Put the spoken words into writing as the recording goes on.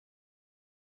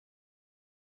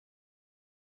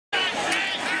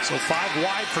So 5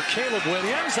 wide for Caleb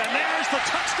Williams, and there's the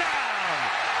touchdown.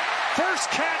 First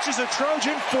catch is a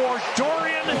Trojan for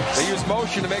Dorian. They use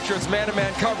motion to make sure it's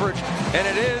man-to-man coverage, and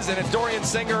it is, and it's Dorian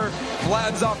Singer,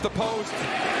 flattens off the post.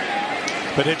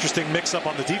 But interesting mix-up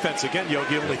on the defense. Again,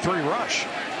 Yogi, only 3 rush.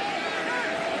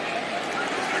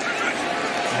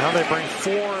 Now they bring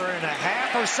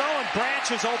 4.5 or so, and Branch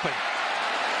is open.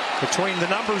 Between the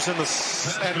numbers and the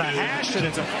hash, and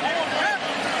it's a... All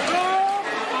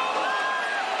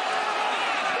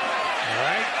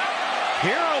right.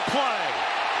 Hero play.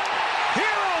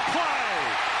 Hero play.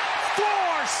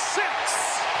 4-6.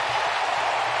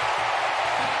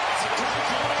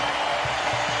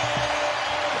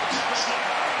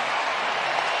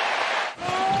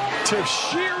 To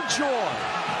sheer joy.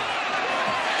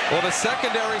 Well, the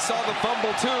secondary saw the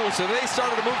fumble too, so they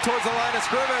started to move towards the line of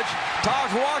scrimmage.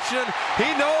 Taj Washington,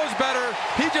 he knows better.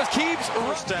 He just keeps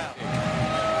down.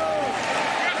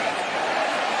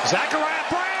 Zachariah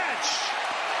Branch.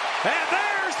 And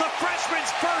there's the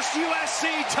freshman's first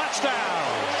USC touchdown.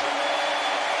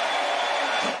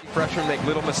 Freshmen make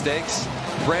little mistakes.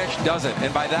 Branch doesn't.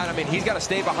 And by that, I mean, he's got to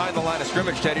stay behind the line of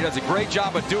scrimmage, Ted. He does a great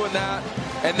job of doing that.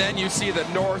 And then you see the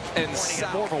north and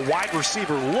south. More of a wide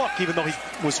receiver look, even though he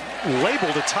was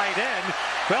labeled a tight end.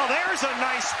 Well, there's a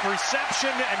nice reception,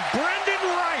 and Brendan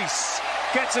Rice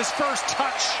gets his first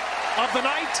touch of the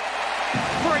night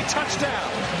for a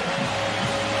touchdown.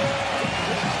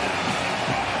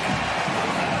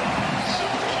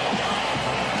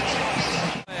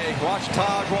 Watch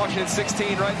Taj Washington,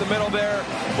 16, right in the middle there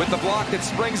with the block that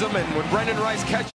springs him, and when Brendan Rice catches